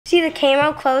see the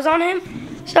camo clothes on him.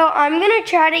 So I'm gonna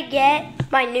try to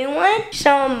get my new one,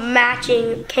 some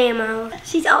matching camo.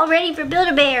 She's all ready for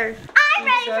Build-A-Bear. I'm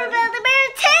ready for Build-A-Bear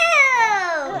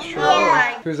too!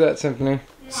 Yeah. Who's that, Symphony?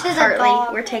 This is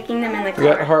Hartley. We're taking them in the car. We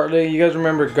got Hartley. You guys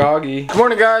remember Goggy. Good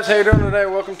morning, guys. How you doing today?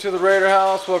 Welcome to the Raider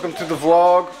House. Welcome to the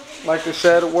vlog. Like I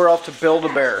said, we're off to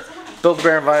Build-A-Bear.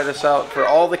 Build-A-Bear invited us out for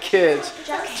all the kids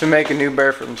to make a new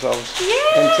bear for themselves.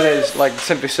 Yes. And today's, like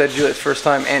Simply said, Juliet's first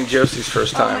time and Josie's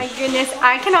first time. Oh my goodness,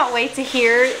 I cannot wait to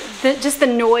hear just the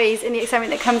noise and the excitement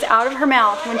that comes out of her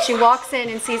mouth when she walks in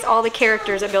and sees all the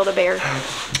characters at Build-A-Bear.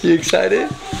 You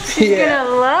excited? She's gonna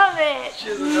love it. She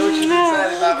doesn't know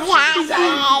what she's excited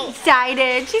about. She's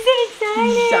excited. She said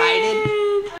excited.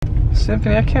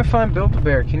 Symphony, I can't find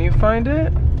Build-A-Bear. Can you find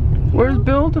it? Where's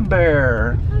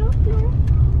Build-A-Bear?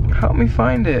 Help me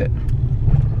find it.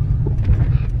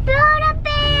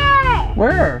 Build-A-Bear!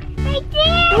 Where? Right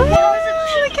there! Oh,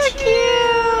 look how cute!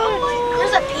 Oh,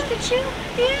 there's a Pikachu?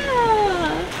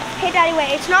 Yeah. Hey, Daddy,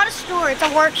 wait. It's not a store. It's a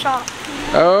workshop.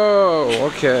 Oh,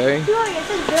 okay. Look, it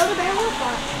says Build-A-Bear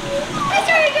workshop. That's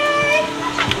really good!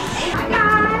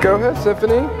 Go ahead,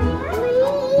 Symphony.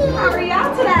 How are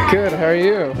y'all today? Good, how are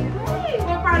you? Hey,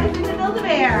 what brought us into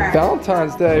Build-A-Bear?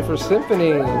 Valentine's Day for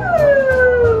Symphony.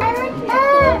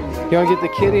 You want to get the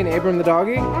kitty and Abram the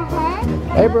doggy?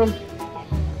 Abram,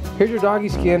 here's your doggy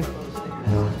skin.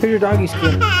 Here's your doggy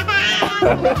skin.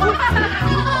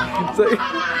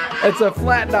 It's a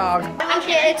flat dog.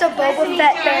 Okay, it's a Boba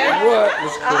Fett bear. What?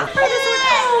 That's cool.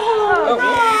 Oh.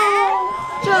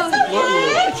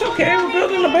 It's okay, we're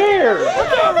building a bear. Look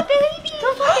at the baby.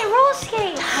 Those look at roller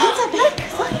skates.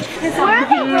 Where are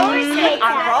the roller skates?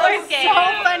 Roller skates. So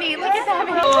funny. Look at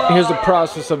that. Here's the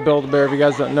process of Build-A-Bear if you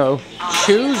guys don't know.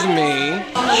 Choose me,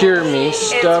 cure me,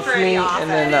 stuff me, and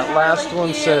then that last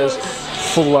one says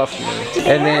fluff me.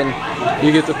 And then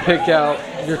you get to pick out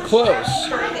your clothes.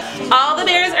 All the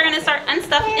bears are going to start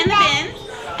unstuffed in the bin,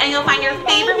 and you'll find your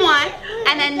favorite one.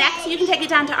 And then next you can take it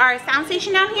down to our sound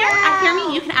station down here. At Hear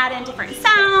Me, you can add in different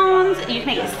sounds. You can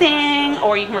make it sing,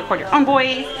 or you can record your own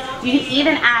voice. You can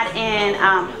even add in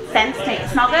scents to make it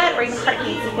smell good, or even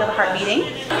heartbeats to feel the heart beating.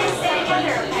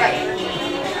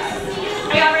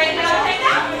 Are y'all ready to go right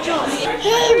now?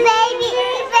 Hey, baby.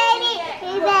 Hey, baby.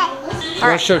 Hey, baby. You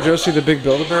want to show Josie the big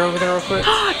Build-A-Bear over there real quick?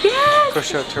 Yes. Go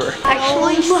show it to her.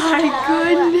 Actually, oh my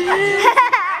goodness.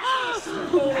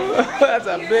 That's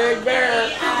a big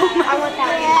bear. I want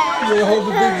that one. You want to hold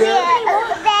the big bear? Oh,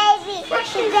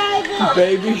 baby.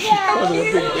 Baby, she's holding a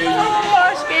big baby. Oh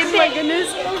my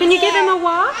goodness. Can you give him a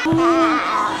walk?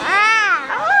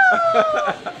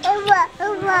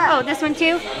 Oh, this one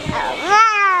too?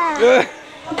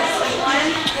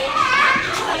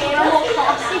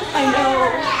 I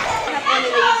know.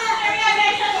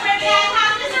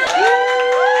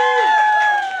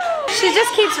 She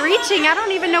just keeps reaching. I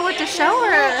don't even know what to show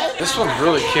her. This one's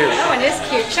really cute. That one is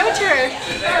cute. Show it to her.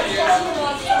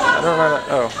 I don't know.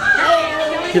 Oh.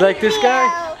 You like this guy?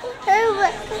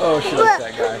 Oh, she likes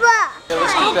that guy. Yeah,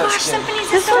 let's keep that skin.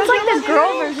 This one's like the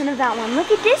girl version of that one. Look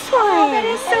at this one. Oh, that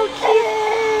is so cute.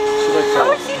 She likes that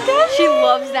one. She does. She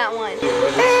loves that one.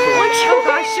 Look, oh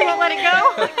gosh, she won't let it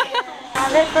go.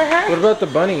 Have it for her. What about the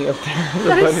bunny up there? The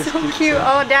That is so cute.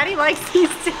 Oh, Daddy likes these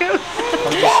too.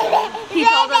 He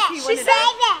told us he wanted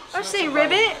that. Oh, say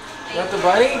ribbit. You want the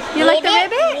bunny? You like the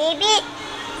ribbit?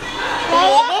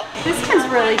 This one's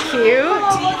really cute.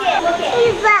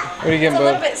 What are you getting, It's a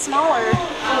little bud? bit smaller.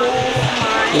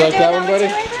 You like that one,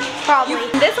 buddy? Probably.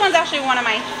 This one's actually one of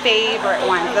my favorite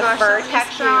ones. The fur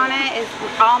texture on it is,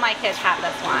 all my kids have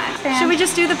this one. Should we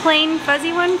just do the plain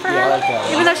fuzzy one for her? Yeah, I like that one.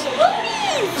 Even though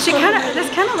this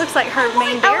kind of looks like her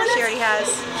main bear she already has.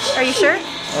 Are you sure?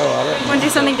 Oh, I don't know. Want to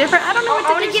do something different? I don't know what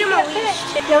to do. get him a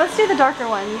leash. Yeah, let's do the darker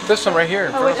one. This one right here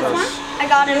in front which of one? us. I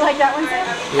got him. You like that one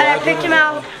too? And I picked him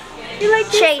out. You like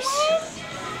this Chase. one?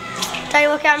 Tell you,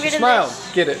 look how I'm good at Smile.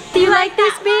 this. Get it. Do you like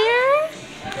this bear?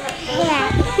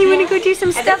 Yeah. You want to go do some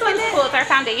And this stuff one's with it? cool. It's our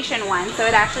foundation one, so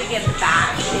it actually gives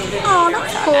back. Oh,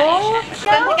 that's cool. Let's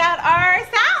go pick out our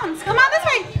sounds. Come on this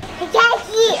way.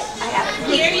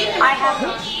 Here you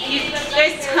can.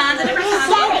 There's tons of different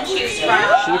sounds you can choose from.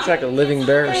 She looks like a living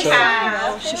bear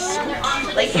herself.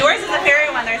 Like yours is a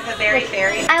fairy one. There's a very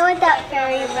fairy. I want that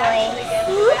fairy voice.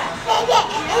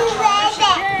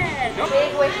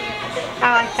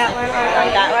 I like that one.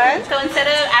 Like that one. So instead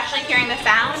of actually hearing the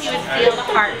sound, you would feel the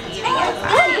heart beating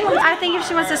inside. I think if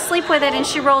she wants to sleep with it and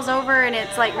she rolls over and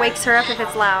it's like wakes her up if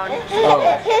it's loud. Oh.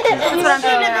 That's what I'm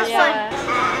thinking of. this Yeah.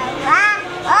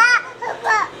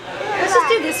 Let's just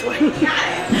do this one.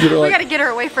 You know, We like, gotta get her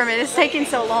away from it. It's taking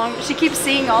so long. She keeps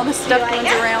seeing all the stuffed ones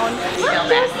around.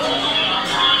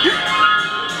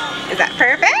 that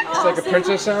perfect? It's like a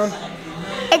princess sound.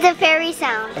 It's a fairy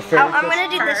sound. A fairy I'm gonna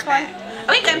do this one.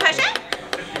 Okay, go and push it.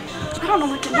 I don't know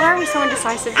what to, why are we so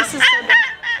indecisive? This is so bad.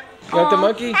 You want the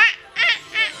monkey?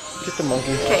 Get the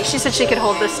monkey. Okay, she said she could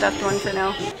hold this stuffed one for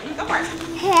now. Go for it.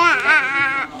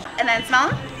 And then smell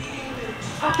them.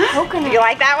 Coconut. Do you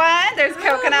like that one? There's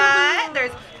coconut.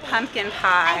 There's pumpkin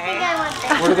pie.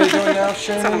 What are they doing now, It's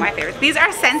one of Shane? my favorites. These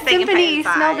are scents that you can put Symphony,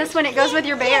 inside. smell this one. It goes with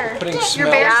your bear. Putting Your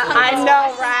smells. bear Yeah, smells. I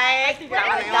know, right? You got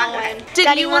one, you want one. Did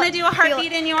Daddy, you want to what- do a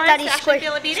heartbeat in yours Daddy, to actually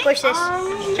feel it beating? squish this.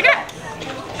 Check it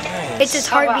out. It's his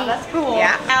heartbeat. That's cool.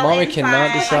 Yeah. Mommy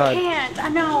cannot I decide. can't. I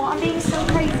know. I'm being so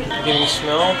crazy. Getting a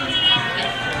smell?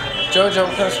 Jojo,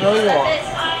 what kind of smell you want?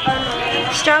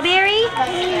 Strawberry?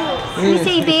 You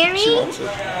say berry? She wants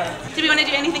it. Do we want to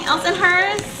do anything else in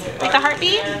hers? Like the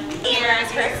heartbeat?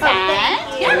 Here's her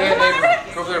scent. Yeah, come on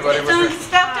over. Go over there, buddy. Some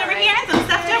stuffed over here and some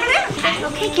stuffed over there.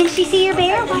 Okay, can she see your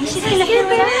bear? Why she's gonna feel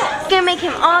it? It's gonna make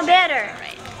him all better.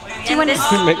 Do you want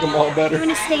to Make them all better.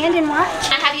 stand and watch?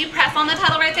 And have you press on the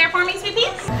pedal right there for me, sweet pea?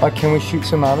 Can we shoot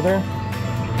some out of there?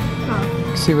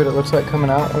 See what it looks like coming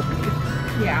out?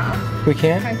 Yeah. We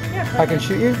can? I can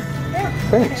shoot you? Yeah.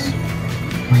 Thanks.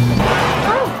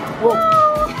 Whoa.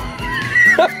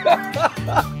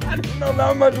 I didn't know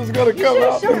that much was gonna come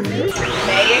out. There you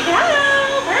go.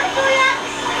 Perfect, Juliet.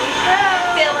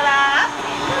 Fill it up.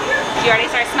 Did you already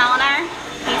start smelling her?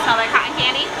 Can you smell that cotton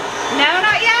candy? No,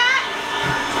 not yet.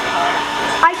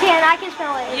 I can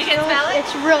smell it. You can smell it?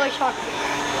 It's really chocolate.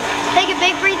 Take a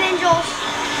big breathe in, Jules.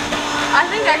 I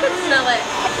think I can smell it.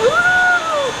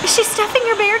 Ooh! Is she stuffing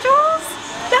her bear, Jules?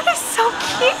 That is so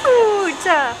cute.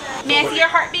 May I see your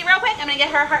heartbeat real quick? I'm gonna get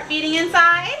her heart beating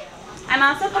inside. I'm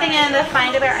also putting in the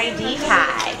Find a Bear ID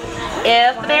tag.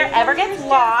 If the bear ever gets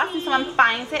lost and someone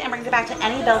finds it and brings it back to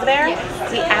any Build-A-Bear,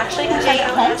 we actually can send it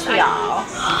home to y'all.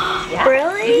 Yeah.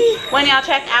 Really? When y'all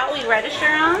check out, we register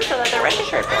them so that they're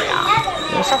registered for y'all.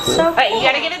 That's so Alright, you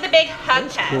gotta give it the big hug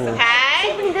test,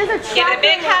 okay? Give it a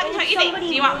big hug. What do you think?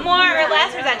 Do you want more or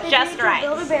less, or is that just right?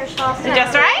 Build-A-Bear sauce. Is it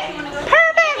just right?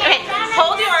 Perfect! Okay,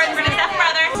 hold yours. We're gonna step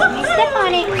brother. Step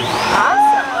on it.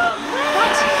 Awesome.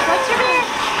 What's your bear?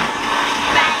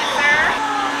 Thank you, sir.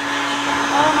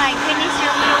 Oh my goodness,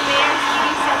 your little bear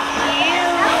is so cute.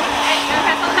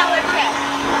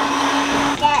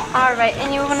 All right,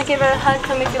 and you want to give her a hug?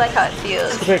 Tell me if you like how it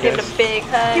feels. Okay, Give it guys. a big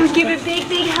hug. Give it a big,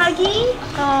 big huggy.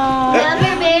 Oh, Love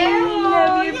your bear.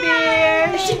 love your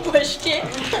bear. She pushed it.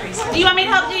 Do you want me to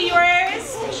help do yours?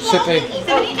 Sippy.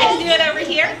 Symphony, I can do it over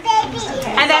here.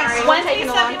 And then once you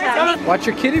step your Watch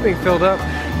your kitty being filled up.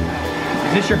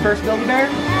 Is this your first Build-A-Bear?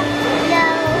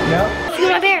 No. Feel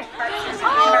my bear.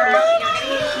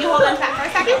 you hold on to that for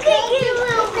a second. It's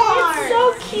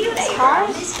so cute.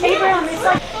 Abram, it's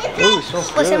like... Ooh, it smells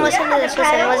good. Listen to this.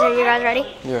 Listen. You guys ready?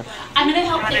 Yeah. I'm gonna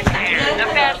help fix that.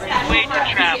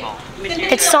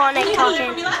 It's Sonic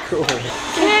talking. Cool.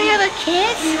 Can I have a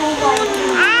kiss?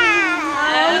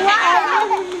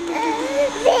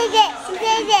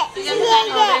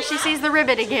 Oh, there she sees the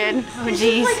ribbit again. Oh,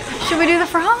 jeez. Should we do the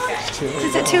frog?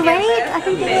 Is it too late? I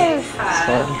think it is.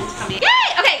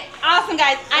 Yay! Okay, awesome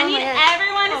guys. I need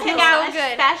everyone to pick out a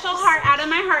good. special heart out of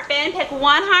my heart bin. Pick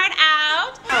one heart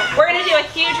out. We're gonna do a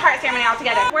huge heart ceremony all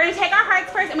together. We're gonna take our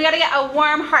hearts first and we gotta get a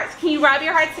warm heart. Can you rub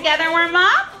your hearts together and warm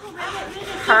up?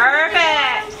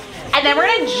 Perfect. And then we're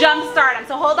gonna jump start them.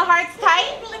 So hold the hearts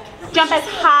tight. Jump as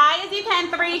high as you can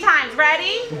 3 times.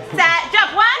 Ready, set,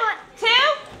 jump. 1, 2,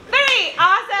 3.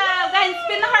 Awesome. Then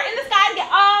spin the heart in the sky to get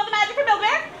all the magic for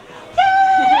Build-A-Bear.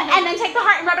 And then take the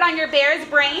heart and rub it on your bear's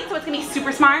brain, so it's gonna be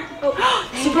super smart.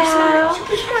 Super smart.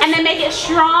 And then make it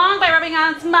strong by rubbing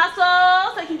on its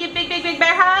muscles, so it can give big, big, big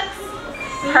bear hugs.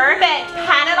 Perfect.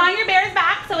 Pat it on your bear's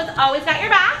back, so it's always got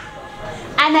your back.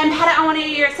 And then pat it on one of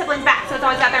your siblings' back, so it's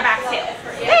always got their back too.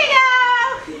 There you go.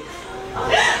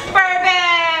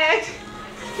 Perfect.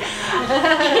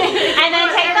 And then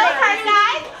take those hearts,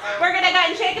 guys. We're gonna go ahead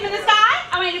and shake them in the sky.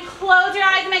 I want you to close your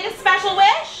eyes and make a special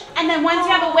wish. And then once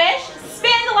you have a wish,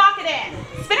 spin to lock it in.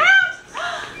 Spin around.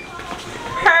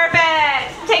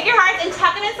 Perfect. Take your hearts and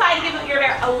tuck them inside to give your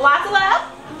bear a lot of love.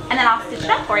 And then I'll stitch it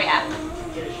up for you.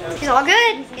 He's all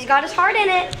good. He's got his heart in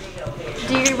it.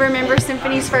 Do you remember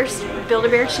Symphony's first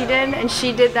Build-A-Bear she did? And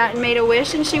she did that and made a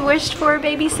wish, and she wished for a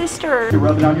baby sister. You're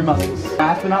rubbing on your muscles.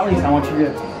 Last but not least, I want you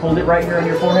to hold it right here on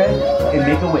your forehead and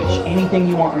make a wish. Anything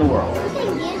you want in the world.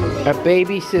 A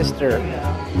baby sister.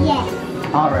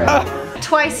 All right.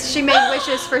 Twice she made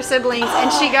wishes for siblings,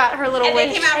 and she got her little And they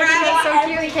wish. came out right. So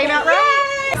cute. It came out right.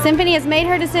 Symphony has made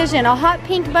her decision. A hot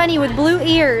pink bunny with blue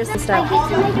ears and stuff.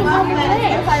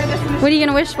 What are you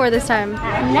gonna wish for this time?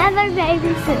 Another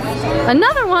baby sister.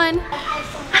 Another one.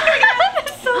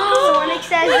 That's so cool.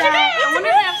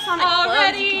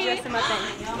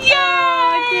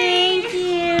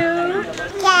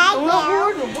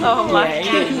 Oh my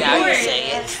goodness. Now you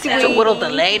say it. It's a little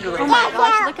delayed. Oh my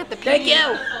gosh, look at the Thank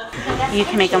you. You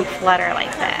can make them flutter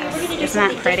like this. Isn't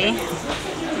that pretty?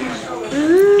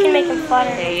 You can make him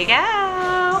flutter. There you go.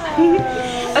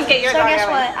 Okay, your So dog. guess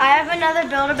what? I have another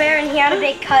Build-A-Bear and he had a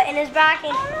big cut in his back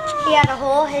and he had a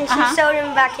hole and she sewed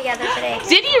him back together today.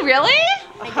 Did you really?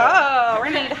 Oh, we're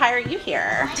gonna need to hire you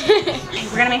here.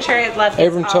 We're gonna make sure it loves.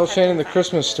 Abram, tell Shannon the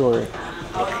Christmas story.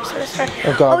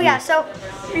 Oh Goggy. yeah, so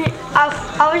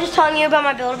I was just telling you about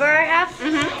my Build-A-Bear I have.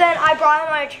 Then I brought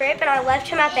him on a trip and I left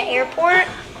him at the airport.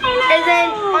 And then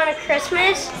on a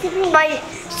Christmas,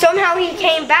 somehow he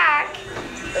came back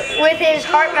with his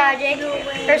heart magic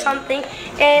or something,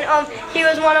 and he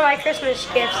was one of my Christmas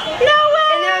gifts. No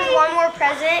way! And there was one more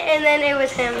present, and then it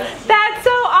was him. That's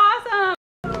so awesome.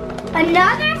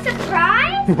 Another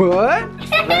surprise? What?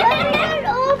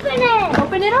 Open it.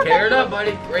 Open it up. Tear it up,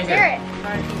 buddy. Right Hear here. it.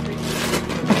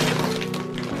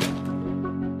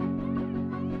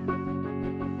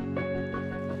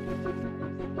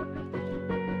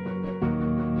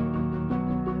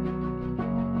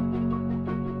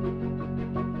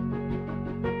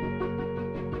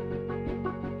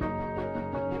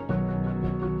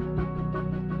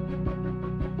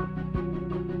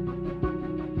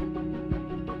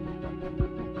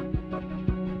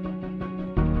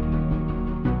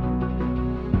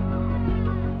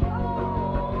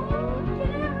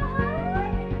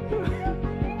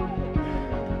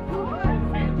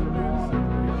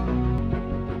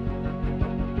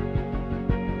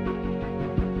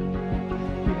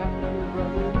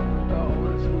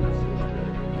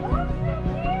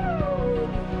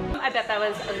 I bet that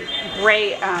was a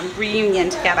great reunion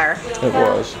together. It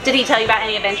was. Did he tell you about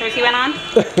any adventures he went on?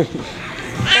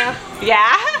 Yeah.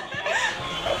 Yeah?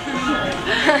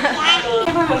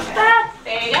 Stop.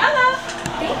 There you go, love.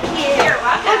 Thank you. You're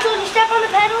welcome. So you step on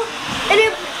the pedal, and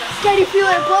then steady feel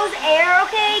it blows air,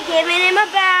 okay? Giving him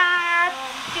a bath.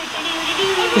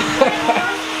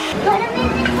 Put him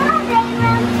in the tub,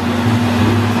 Abram.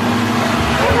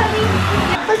 Hey, honey.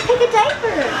 Let's take a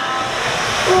diaper.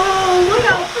 Oh, look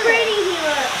how pretty he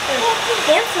looks.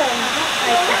 Handsome,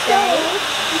 I should say.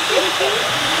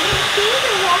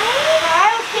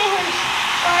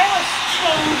 I was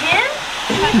changing.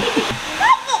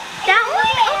 That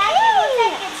way,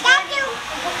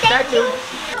 okay.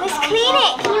 Let's clean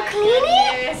it. Can you clean it?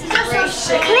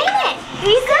 Clean it.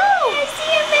 Here you go. I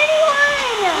see a mini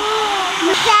one.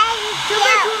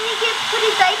 Put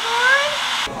his diaper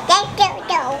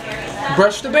on.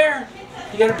 Brush the bear.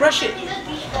 You gotta brush it.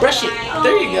 Brush it.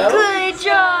 There you go. Good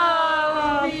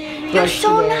job. You're Brush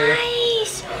so the bear.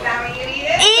 nice.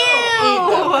 Eat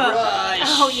the brush.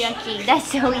 Oh, yucky. That's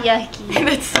so yucky.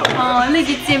 That's so Oh, look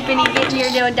at Symphony getting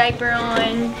your little diaper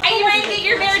on. Are you ready to get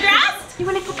your bear dressed? You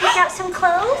want to go pick out some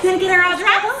clothes? You want to get her all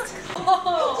dressed?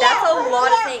 That's a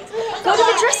lot of things. Go to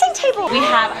the dressing table. We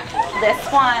have this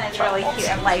one. It's really cute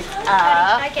and lights Can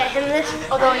up. I get him this?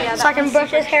 So I can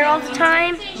brush his hair all the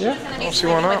time. Yeah, I'll see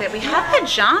why not. We have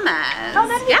pajamas. Oh,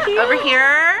 that'd be cute. Over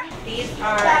here. These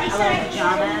are our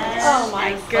pajamas. Oh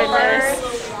my goodness.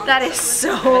 That is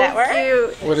so that work?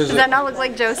 cute. What is Does it? that not look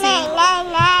like Josie?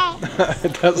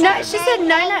 It does. No, she said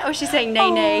nay nay. Oh, she's saying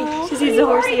nay nay. She sees the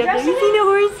horsey up there. You see the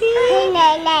horsey?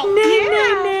 Nay nay.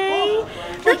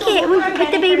 Look it. We can put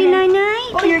the baby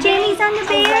night-night. Put Jamie's on the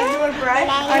bear.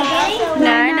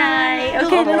 Nay nay.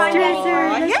 Okay, let's dress her.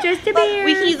 Let's dress the bear.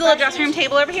 We can use the little dressing room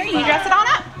table over here. You can dress it on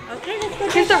up.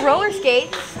 Here's the roller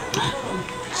skates.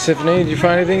 Symphony, did you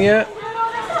find anything yet?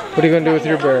 What are you gonna do with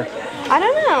your bear? I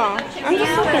don't know. I'm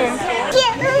just looking.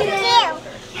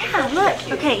 Yeah, look.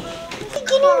 Okay.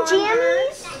 Getting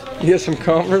jammies. You got some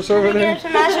Converse over there?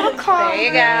 Some nice little clothes. There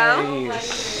you go.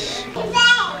 Nice.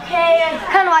 Okay, I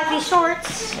kind of like these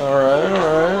shorts.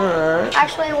 Alright.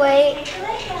 Actually, wait.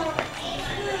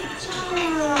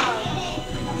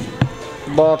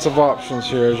 Lots of options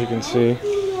here, as you can see.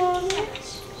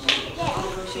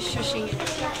 She's shushing.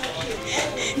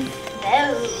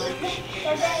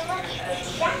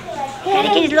 Gotta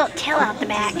get his little tail out the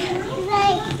back.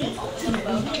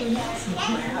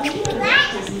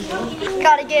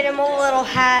 Gotta get him a little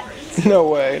hat. No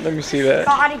way. Let me see that.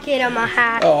 Gotta get him a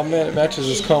hat. Oh man, it matches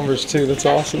his Converse too. That's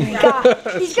awesome. God,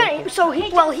 he's gonna.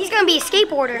 He's gonna be a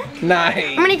skateboarder. Nice.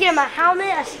 I'm gonna get him a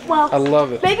helmet. I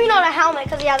love it. Maybe not a helmet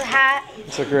because he has a hat.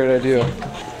 It's a great idea.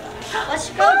 Let's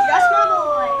go dress my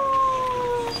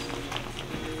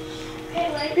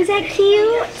boy. Is that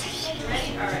cute?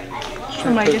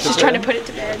 Oh my gosh, she's trying to put it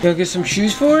to bed. Go get some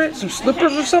shoes for it? Some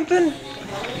slippers or something?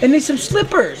 I need some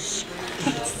slippers.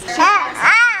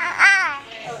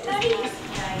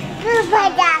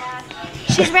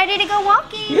 She's ready to go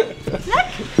walking.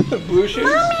 Blue shoes?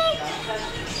 Mommy.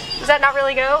 that not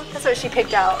really go? That's what she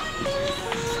picked out.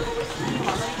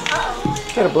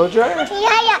 Got a blow dryer?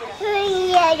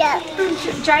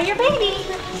 Dry your baby.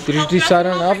 Did you decide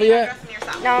on an outfit yet?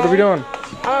 No. What are we doing?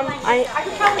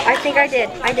 I think I did.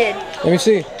 Let me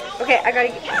see. Okay,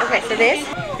 okay, so this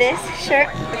shirt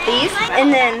with these,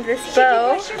 and then this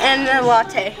bow, and the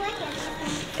latte.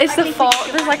 It's the fall,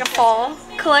 this is like a fall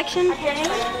collection,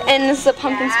 and this is a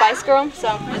pumpkin spice girl, so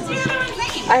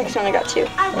I actually only got 2. Oh,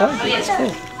 that's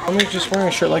cool. I'm just wearing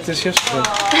a shirt like this yesterday.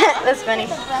 That's funny.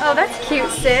 Oh, that's cute,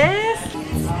 sis.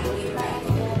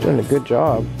 Doing a good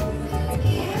job.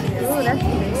 Ooh, that's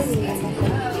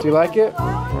pretty. Do you like it?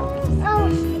 Oh,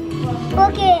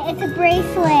 look it, it's a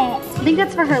bracelet. I think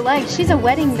that's for her legs. She's a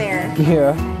wedding bear.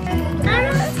 Yeah.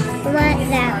 I don't want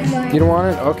that one. You don't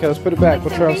want it? Okay, let's put it back.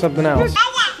 We'll try on something else.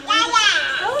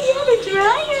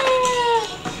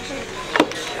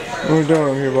 What are we doing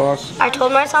over here, boss? I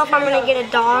told myself I'm gonna get a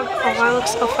dog. Oh, I look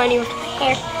so funny with my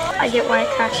hair. I get white,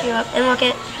 cracks you up. And look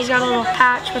at, he's got a little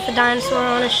patch with a dinosaur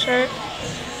on his shirt.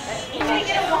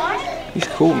 He's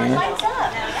cool, man.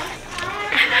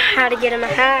 How to get him a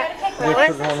hat. Yeah, put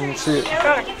it on him and see it.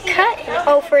 Cut.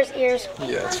 Oh, for his ears.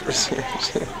 Yeah, it's for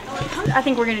serious. I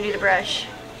think we're gonna do the brush.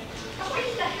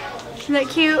 Isn't that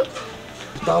cute?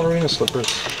 Ballerina slippers.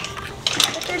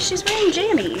 She's wearing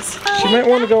jammies. She might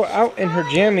want to go out in her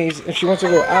jammies. If she wants to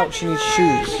go out, she needs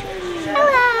shoes.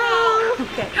 Hello.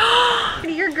 Okay.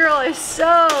 Your girl is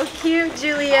so cute,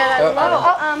 Juliet. I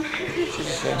love it. She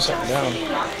just named something down.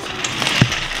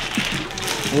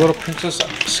 Little princess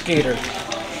skater.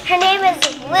 Her name is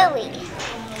Lily.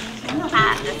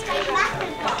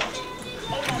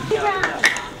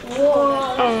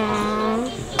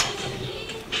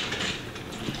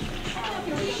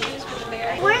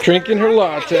 Drinking her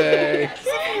latte.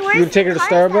 You gonna take her to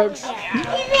Starbucks?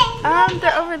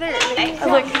 They're over there. Oh,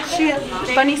 look, she has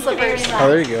bunny slippers. Oh,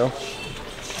 there you go.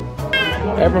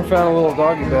 Abram found a little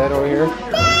doggy bed over here.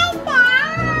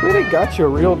 We already got you a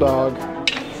real dog.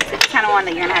 It's kind of one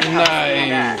that you're gonna have to help.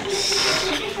 Nice.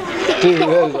 Dude,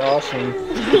 that is awesome.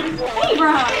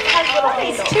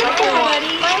 He's too cool,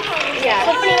 buddy.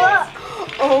 Yeah.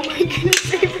 Oh my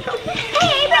goodness, Abram.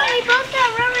 Hey, Abram, we both got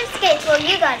roller skates. Well,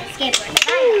 you got a skateboard.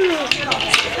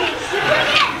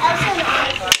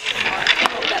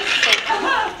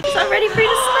 Is that ready for you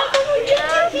to snuggle?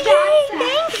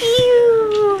 Thank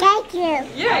you. Thank you.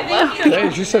 Hey,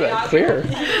 you said that clear.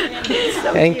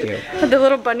 Thank you. The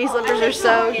little bunny slippers are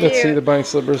so cute. Let's see the bunny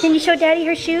slippers. Can you show Daddy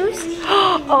her shoes?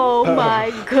 Oh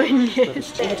my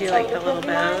goodness. You do like the little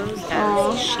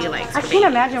bows. She likes. I can't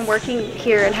imagine working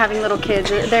here and having little kids.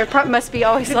 They must be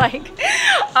always like,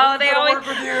 Oh, they always work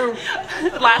with you.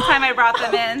 Last time I brought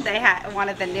them in, they had one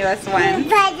of the newest ones.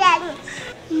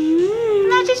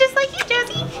 Matches just like you,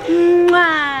 Josie.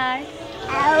 mwah.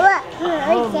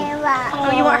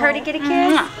 Oh, you want her to get a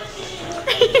kiss?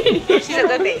 She's a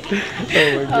good baby. Oh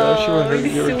my gosh, you want her to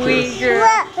give her a Sweet kiss. girl.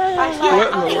 What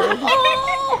in the world?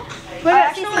 Oh,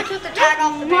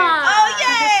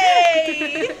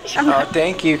 yay! Oh,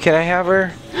 thank you. Can I have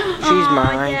her? She's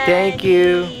mine. Thank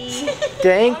you.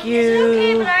 Thank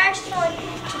you.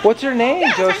 What's her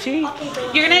name, Josie?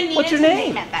 You're gonna need What's it your to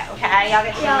name? name it though, okay? I'll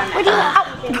get you a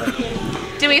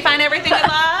minute. Do we find everything we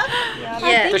love?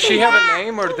 Yeah. Does she have a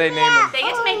name or do they name her? They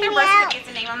get to make their birth certificates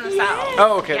and name them themselves.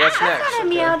 Oh, okay, that's next. Okay.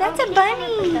 Meow, that's a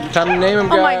bunny. Time to name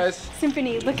them, Oh my, guys.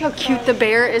 Symphony, look how cute the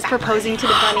bear is proposing to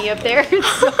the bunny up there. It's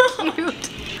so cute.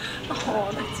 Oh,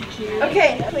 that's cute.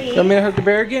 Okay. You want me to hug the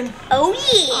bear again? Oh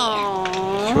yeah.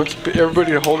 Aww. She wants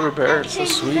everybody to hold her bear. It's so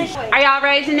sweet. Are y'all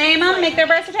ready to name them, make their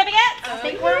birth certificates? I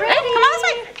think we're ready. Come on this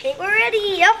way. I think we're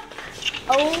ready. Yep.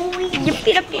 Oh,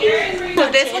 yippee. So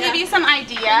this will give you some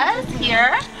ideas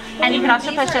here. And you can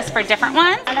also push this for different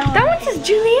ones. That one says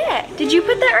Juliet. Did you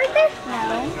put that right there?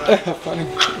 Funny.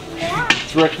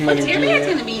 It's recommending Your beard's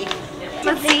Juliet. gonna be.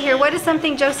 Let's see here. What is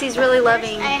something Josie's really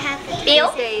loving these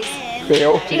days?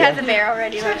 Fail. She has a bear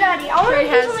already. So Look. Daddy, I want It to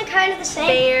has do something kind of the same.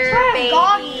 bear, Try a baby.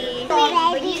 goggy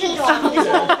dog, but he's a dog.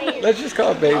 Let's just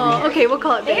call it baby. Oh, okay, we'll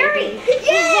call it baby.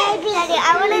 Daddy,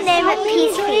 I want to name it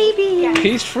Peace Feet.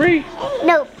 Peace free.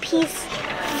 No, Peace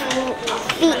Feet.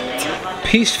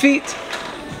 Peace feet.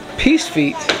 Peace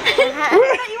feet.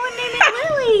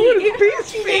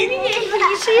 Peace feet.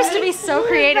 She used to be so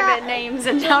creative at names,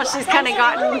 and now she's kind of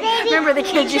gotten. Remember, the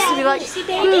kids used to be like,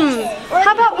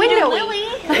 how about Windowy?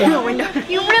 Window.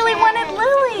 You really wanted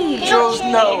Lily. Jules,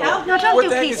 no. No, don't What do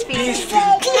the heck Peace is Feet. Peace feet?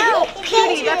 No,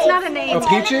 Cutie, that's not a name. Oh,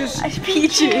 Peaches?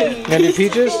 Peaches. Gonna do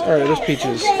Peaches? Alright, there's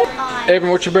Peaches. Abram,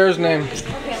 what's your bear's name?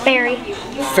 Barry.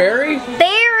 Fairy?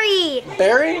 Barry.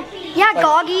 Barry? Yeah,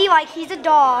 Goggy, like he's a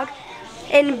dog.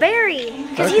 And Barry,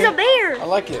 because he's a bear. I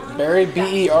like it. Barry,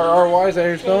 B-E-R-R-Y, is that how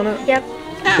you're spelling it? Yep.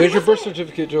 There's your birth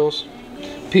certificate, Jules.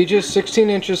 Peaches, 16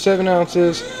 inches, 7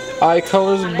 ounces. Eye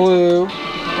colors blue.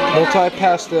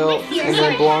 Multi-pastel. And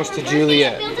then belongs to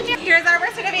Juliet. Here's our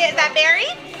birth certificate. Is that Barry?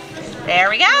 There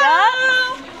we go.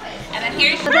 And then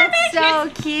here's your That's so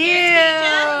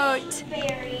cute.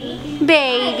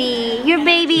 Baby, your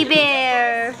baby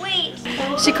bear. Wait.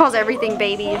 She calls everything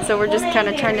baby, so we're just kind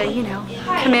of trying to, you know,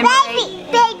 commemorate.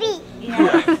 Baby.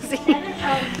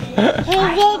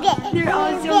 They're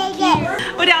all so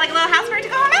cute. Would you like a little house for it to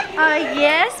go on it?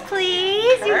 Yes,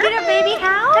 please. You get a baby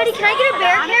house. Daddy, can I get a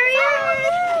bear carrier?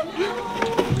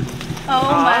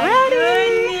 Oh my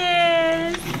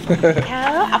goodness.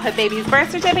 I'll put baby's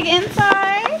birth certificate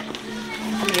inside.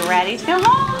 And be ready to go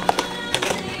home.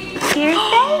 Here's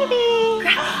baby.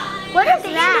 What is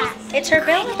that? It's her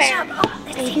Build-A-Bear.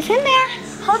 Baby's in there.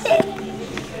 Hold it.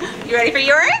 You ready for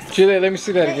yours? Juliet, let me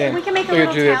see that again. We can make a Look at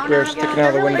little Juliet's town bear out of sticking it. out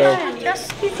of the window.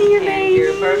 Just kissing your baby.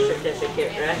 Your birth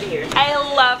certificate right here. I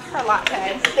love her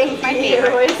latte. Thank my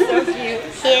favorite. It's so cute.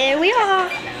 Here we are.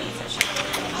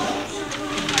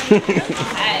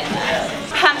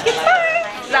 Pumpkin spice.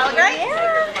 Does that look right?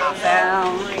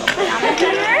 Awesome.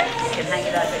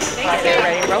 Get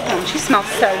ready to roll home. She smells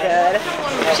so good.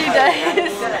 She does.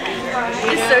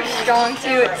 It's so strong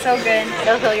too. It's so good.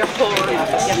 It'll fill your pores.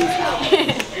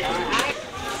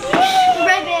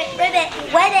 Ribbit,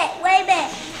 wet it.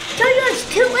 Jojo, it's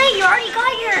too late. You already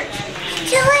got yours. It's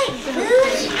too late,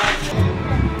 Booze.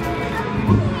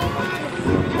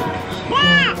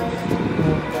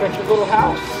 Got your little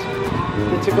house.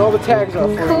 They took all the tags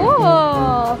off for you.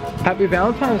 Cool. Happy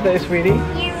Valentine's Day, sweetie.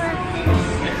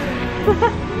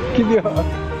 Give me a hug.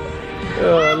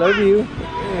 Oh, I love you.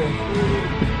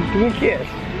 Give me a kiss.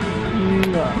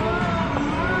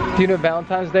 Mwah. Do you know what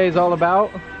Valentine's Day is all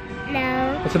about?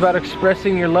 No. It's about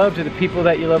expressing your love to the people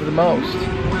that you love the most.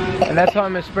 And that's how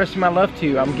I'm expressing my love to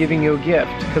you. I'm giving you a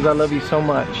gift because I love you so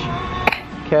much.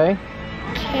 Okay?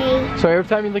 Okay. So every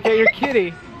time you look at your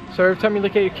kitty,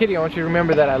 I want you to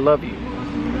remember that I love you.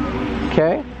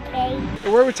 Okay? Okay.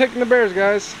 Where are we taking the bears,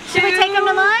 guys? Should we take them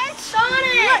to lunch? Sonic.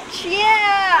 Lunch,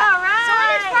 yeah. All right.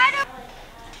 Sonic's right up.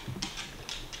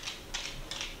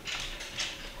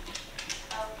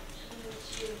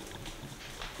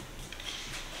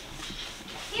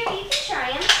 Here, you can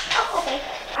try him. Oh, okay.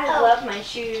 I love my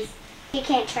shoes. You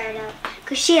can't try it out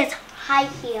because she has high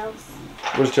heels.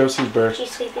 Where's Josie's bear?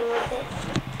 She's sleeping with it.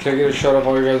 Can I get a shot of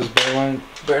all your guys'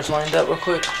 bears lined up real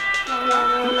quick?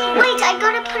 No. Wait, I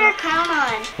gotta put her crown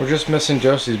on. We're just missing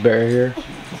Josie's bear here.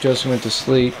 Josie went to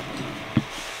sleep.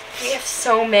 We have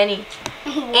so many.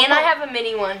 And I have a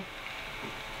mini one.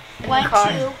 1,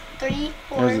 2, 3,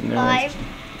 4, There's the new 5,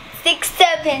 6,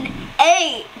 7,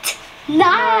 8,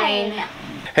 9.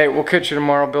 Hey, we'll catch you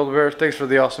tomorrow, Build-A-Bear. Thanks for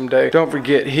the awesome day. Don't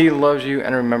forget, he loves you,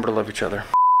 and remember to love each other.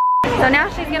 So now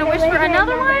she's gonna wish for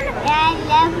another one? I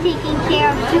love taking care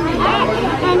of Juliet,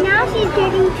 and now she's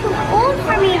getting too old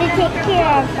for me to take care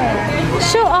of her.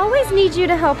 She'll always need you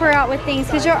to help her out with things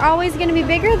because you're always gonna be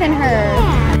bigger than her.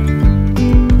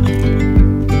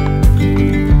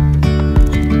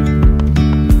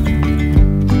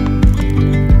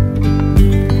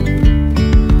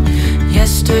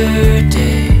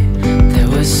 Yesterday there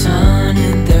was sun.